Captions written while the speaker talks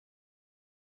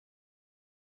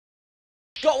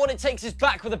Got What It Takes is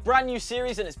back with a brand new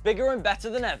series and it's bigger and better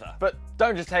than ever. But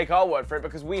don't just take our word for it,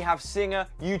 because we have singer,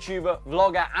 YouTuber,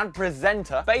 vlogger and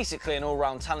presenter. Basically an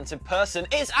all-round talented person.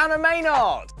 It's Anna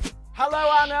Maynard.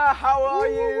 Hello Anna, how are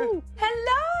you?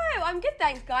 Hello, I'm good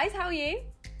thanks guys, how are you?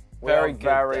 Very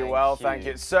good, well, thank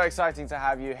you. It's so exciting to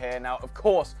have you here. Now, of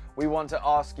course, we want to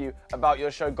ask you about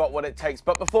your show, Got What It Takes.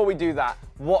 But before we do that,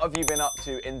 what have you been up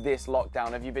to in this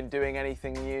lockdown? Have you been doing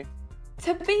anything new?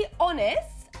 To be honest,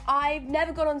 I've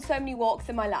never gone on so many walks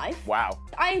in my life. Wow.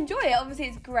 I enjoy it, obviously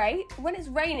it's great. When it's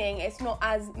raining, it's not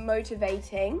as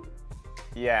motivating.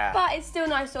 Yeah. But it's still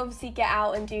nice to obviously get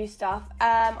out and do stuff.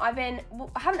 I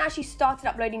haven't actually started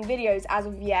uploading videos as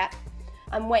of yet.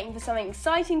 I'm waiting for something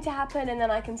exciting to happen and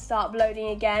then I can start uploading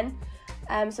again.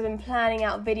 So I've been planning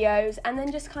out videos and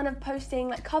then just kind of posting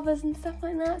like covers and stuff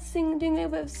like that, doing a little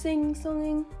bit of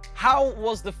singing. How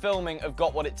was the filming of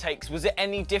Got What It Takes? Was it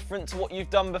any different to what you've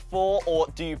done before, or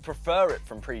do you prefer it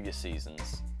from previous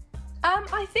seasons?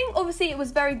 I think obviously it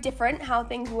was very different how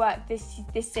things worked this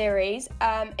series.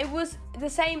 It was the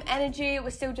same energy, it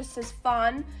was still just as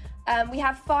fun. We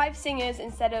have 5 singers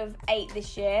instead of 8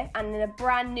 this year, and in a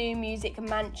brand new music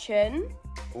mansion.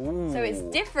 Ooh. So it's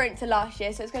different to last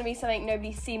year, so it's going to be something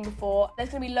nobody's seen before. There's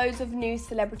going to be loads of new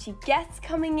celebrity guests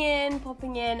popping in,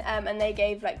 and they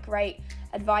gave like great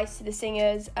advice to the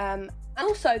singers. And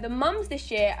also the mums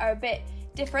this year are a bit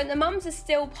different. The mums are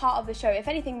still part of the show. If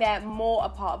anything, they're more a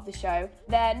part of the show.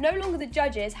 They're no longer the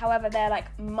judges, however, they're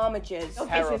like mumagers.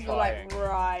 Terrifying. You're like,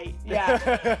 right,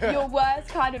 yeah. Your worst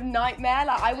kind of nightmare.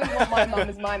 Like, I wouldn't want my mum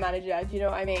as my manager, do you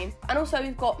know what I mean? And also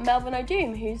we've got Melvin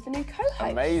Odoom, who's the new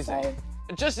co-host. Amazing. So.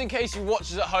 Just in case you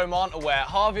watchers at home aren't aware,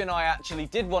 Harvey and I actually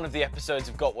did one of the episodes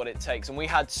of Got What It Takes, and we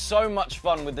had so much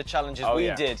fun with the challenges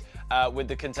did with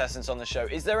the contestants on the show.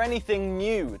 Is there anything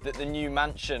new that the new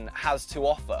mansion has to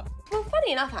offer? Well,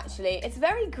 funny enough, actually, it's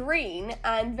very green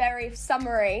and very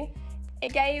summery.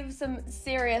 It gave some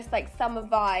serious, like, summer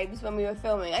vibes when we were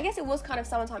filming. I guess it was kind of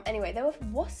summertime anyway. There were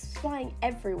wasps flying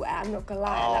everywhere, I'm not gonna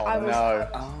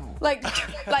lie. Like,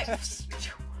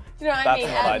 you know what I mean?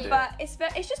 That's what I do.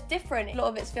 But it's just different. A lot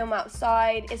of it's filmed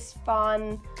outside, it's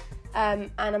fun,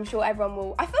 and I'm sure everyone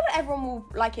will, I feel like everyone will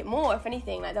like it more, if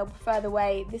anything. Like, they'll prefer the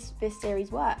way this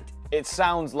series worked. It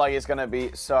sounds like it's going to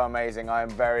be so amazing. I am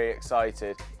very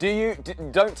excited.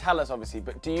 Don't tell us, obviously,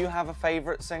 but do you have a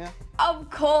favourite singer? Of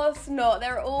course not.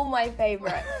 They're all my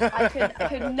favourites. I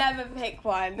could never pick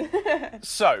one.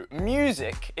 So,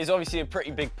 music is obviously a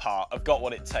pretty big part of Got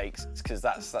What It Takes, because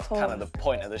that's kind of the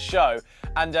point of the show.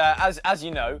 And as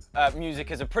you know,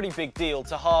 music is a pretty big deal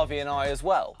to Harvey and I as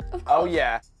well. Of course. Oh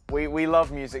yeah. We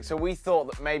love music, so we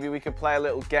thought that maybe we could play a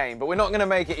little game, but we're not going to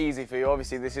make it easy for you.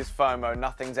 Obviously, this is FOMO,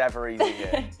 nothing's ever easy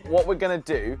here. What we're going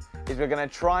to do is we're going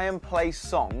to try and play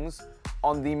songs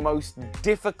on the most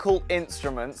difficult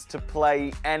instruments to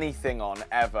play anything on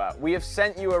ever. We have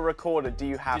sent you a recorder. Do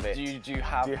you have it? Do you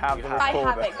have the recorder? I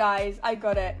have it, guys. I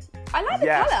got it. I like the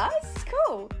colour. This is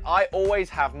cool. I always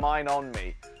have mine on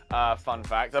me. Fun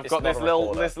fact. I've got this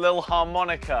little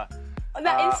harmonica.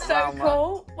 That is so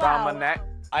cool. Wow. Around my neck.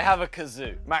 I have a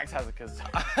kazoo. Max has a kazoo.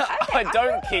 I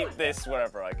don't keep this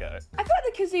wherever I go. I feel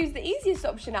like the kazoo's the easiest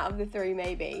option out of the 3,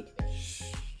 maybe.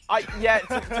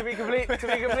 To be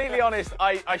completely honest,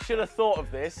 I should have thought of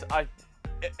this. A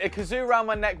kazoo around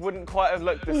my neck wouldn't quite have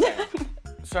looked the same.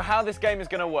 So how this game is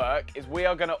going to work is we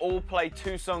are going to all play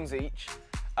 2 songs each,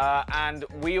 and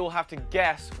we all have to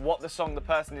guess what the song the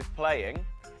person is playing.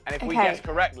 And if we guess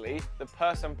correctly, the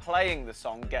person playing the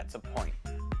song gets a point.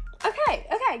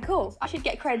 Okay, cool. I should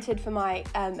get credited for my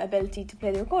ability to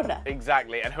play the recorder.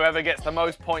 Exactly, and whoever gets the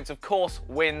most points, of course,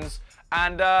 wins.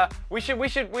 And we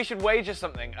should wager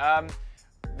something.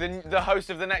 The host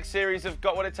of the next series of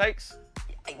Got What It Takes.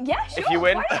 Yeah, sure. If you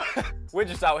win, we're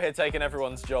just out here taking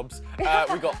everyone's jobs.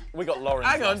 We got Lauren.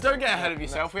 Hang on, don't get ahead of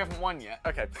yourself. We haven't won yet.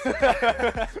 Okay.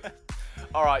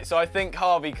 All right, so I think,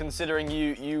 Harvey, considering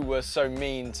you were so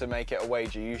mean to make it a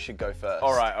wager, you should go first.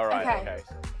 All right, okay.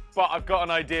 But I've got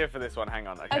an idea for this one. Hang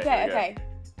on. Okay.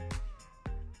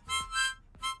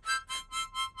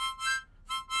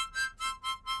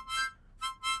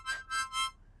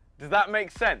 Does that make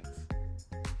sense?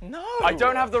 No. I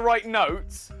don't have the right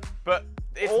notes, but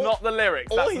it's not the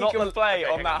lyrics. All you can play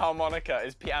Okay, on that harmonica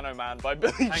is Piano Man by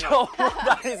Billy Joel.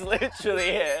 That is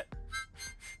literally it.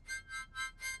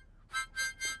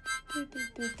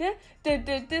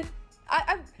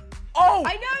 Oh,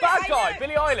 I know, bad I guy, know.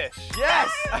 Billie Eilish.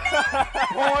 Yes.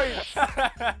 Points.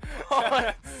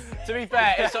 To be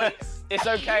fair, it's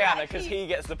okay, Anna, because he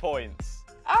gets the points.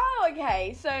 Oh,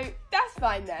 okay. So that's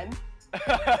fine then.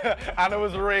 Anna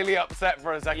was really upset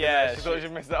for a second. Yeah, she thought she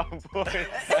missed out on points.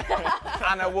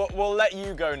 Anna, we'll let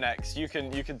you go next. You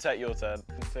can take your turn.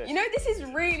 You know, this is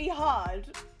really hard.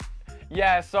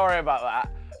 Yeah, sorry about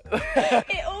that.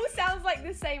 It all sounds like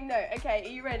the same note. Okay, are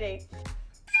you ready?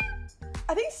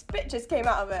 I think spit just came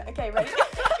out of it. Okay, ready?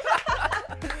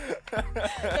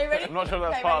 Okay, ready? I'm not sure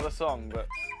that's okay, part ready? of the song, but...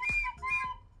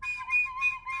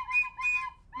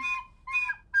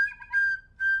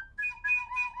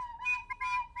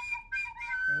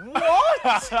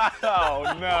 What?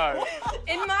 Oh no!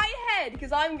 In my head,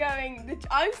 because I'm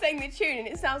saying the tune, and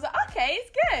it sounds like okay,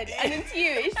 it's good, and then to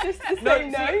you, it's just the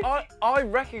same note. I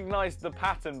recognise the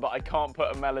pattern, but I can't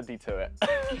put a melody to it.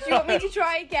 Do you want me to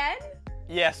try again?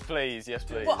 Yes, please. Yes,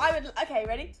 please. Well, I would. Okay,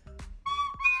 ready?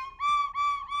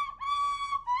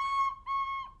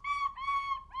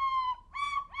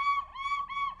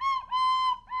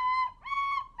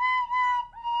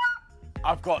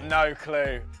 I've got no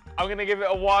clue. I'm gonna give it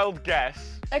a wild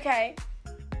guess. Okay.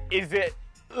 Is it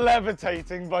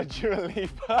Levitating by Dua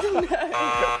Lipa?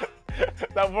 No.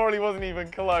 That probably wasn't even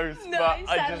close, No, but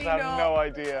I just sadly have not. no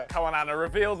idea. Come on, Anna,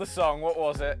 reveal the song. What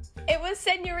was it? It was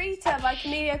Senorita by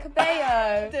Camila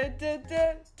Cabello. Yeah.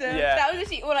 That was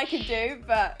actually all I could do,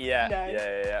 but Yeah, no.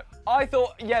 yeah. I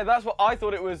thought, yeah, that's what I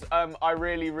thought it was. I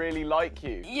really, really like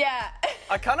you. Yeah.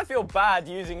 I kind of feel bad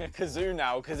using a kazoo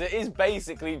now because it is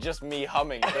basically just me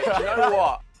humming. But you know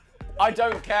what? I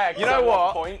don't care. You know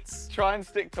what? Points. Try and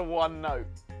stick to one note.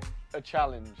 A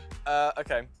challenge.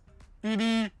 Okay.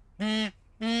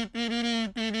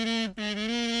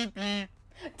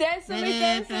 Dance for me,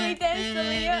 dance for me, dance for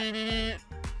me. Yeah. Is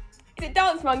it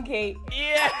Dance Monkey?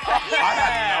 Yeah! I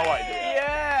had no idea.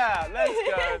 Yeah, let's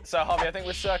go. So, Harvey, I think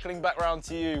we're circling back round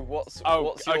to you. What's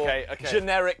your okay.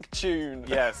 generic tune?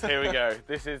 Yes, here we go.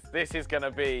 This is gonna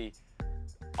be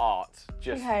art.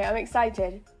 Just Okay, I'm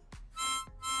excited.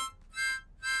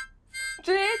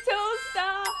 Little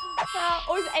star.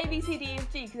 Or is it A, B, C, D, E,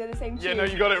 F, G because they're the same tune? yeah, no,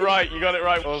 you got it right. You got it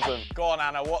right. Awesome. Go on,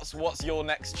 Anna. What's your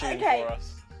next tune Okay. for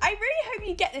us? I really hope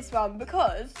you get this one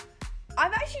because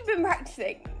I've actually been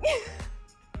practicing.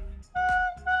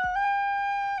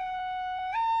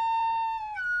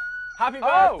 Happy birthday!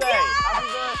 Oh. Happy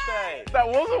birthday! That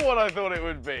wasn't what I thought it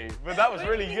would be, but that was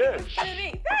really good.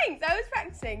 Thanks, I was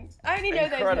practicing. I only know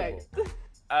Incredible. those notes.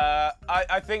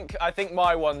 I think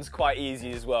my one's quite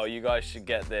easy as well. You guys should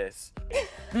get this.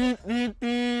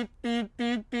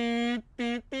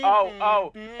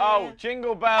 Oh,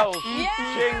 jingle bells. Yeah.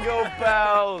 Jingle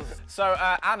bells. So,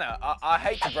 Anna, I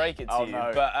hate to break it to you,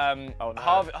 no. but Oh, no.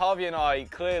 Harvey and I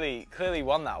clearly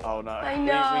won that one. Oh no. I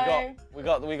know.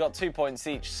 We got 2 points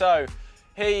each. So,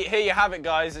 here you have it,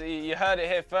 guys. You heard it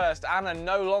here first. Anna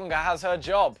no longer has her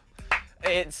job.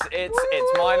 It's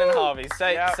mine and Harvey.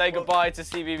 Say goodbye to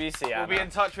CBBC, Anna. We'll be in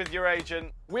touch with your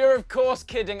agent. We're of course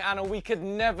kidding, Anna. We could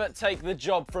never take the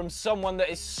job from someone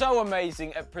that is so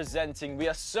amazing at presenting. We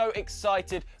are so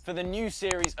excited for the new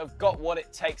series of Got What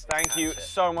It Takes. Thank you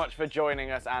so much for joining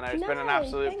us, Anna. It's been an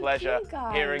absolute thank pleasure you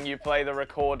guys. hearing you play the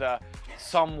recorder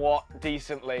somewhat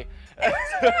decently. It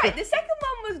was alright. The second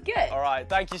one was good. All right,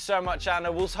 thank you so much,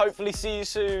 Anna. We'll hopefully see you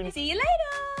soon. See you later.